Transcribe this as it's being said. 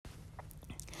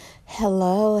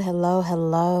Hello, hello,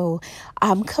 hello.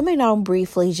 I'm coming on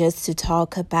briefly just to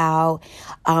talk about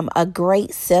a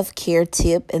great self-care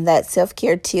tip, and that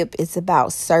self-care tip is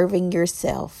about serving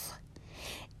yourself.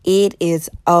 It is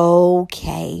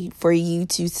okay for you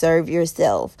to serve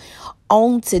yourself.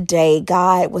 On today,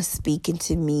 God was speaking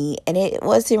to me, and it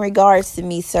was in regards to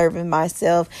me serving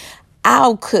myself.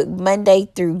 I'll cook Monday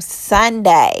through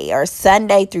Sunday or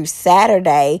Sunday through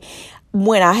Saturday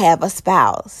when I have a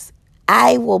spouse.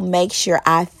 I will make sure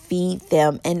I feed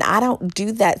them, and I don't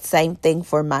do that same thing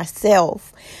for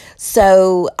myself.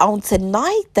 So on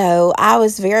tonight, though, I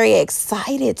was very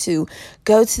excited to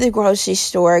go to the grocery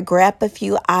store, grab a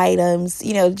few items,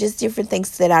 just different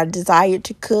things that I desired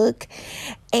to cook.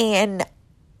 And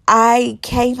I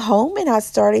came home and I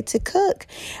started to cook.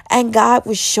 And God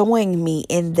was showing me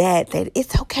in that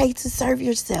it's okay to serve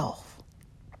yourself.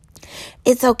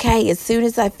 It's okay. As soon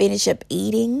as I finish up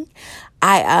eating,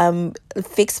 I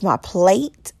fix my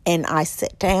plate and I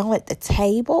sit down at the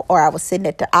table, or I was sitting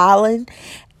at the island,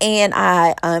 and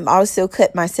I also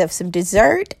cut myself some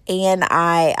dessert, and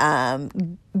I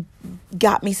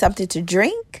got me something to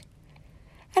drink.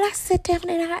 And I sat down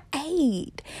and I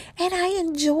ate and I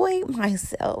enjoyed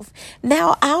myself.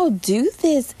 Now, I'll do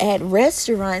this at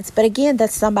restaurants, but again,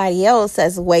 that's somebody else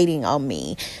that's waiting on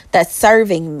me, that's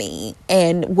serving me.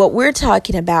 And what we're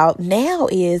talking about now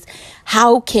is,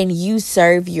 how can you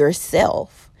serve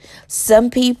yourself? Some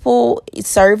people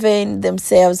serving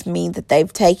themselves mean that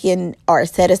they've taken or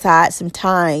set aside some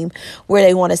time where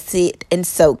they want to sit and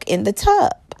soak in the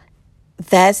tub.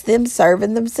 That's them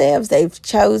serving themselves. They've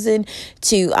chosen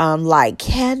to light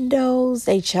candles.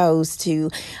 They chose to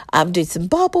do some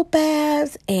bubble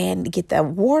baths and get the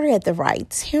water at the right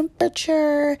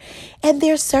temperature. And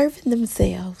they're serving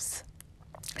themselves.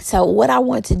 So what I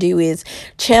want to do is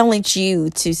challenge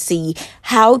you to see,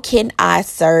 how can I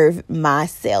serve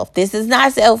myself? This is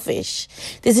not selfish.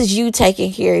 This is you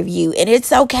taking care of you. And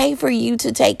it's okay for you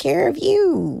to take care of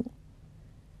you.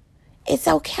 It's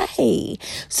okay.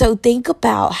 So think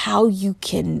about how you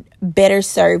can better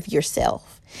serve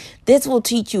yourself. This will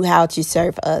teach you how to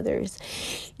serve others.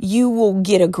 You will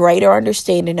get a greater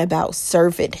understanding about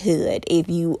servanthood if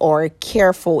you are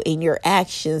careful in your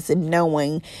actions and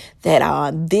knowing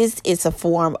that this is a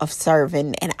form of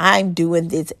serving, and I'm doing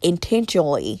this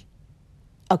intentionally.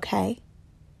 Okay?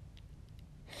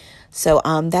 So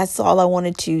that's all I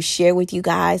wanted to share with you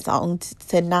guys on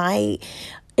tonight.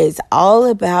 It's all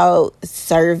about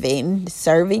serving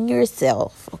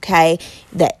yourself, okay?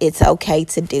 That it's okay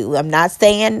to do. I'm not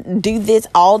saying do this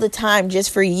all the time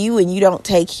just for you and you don't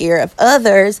take care of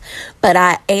others, but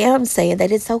I am saying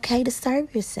that it's okay to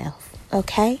serve yourself,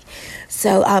 okay?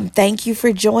 So thank you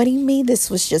for joining me. This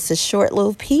was just a short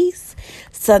little piece,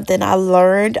 something I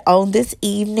learned on this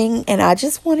evening, and I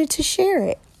just wanted to share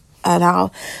it. And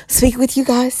I'll speak with you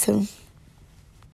guys soon.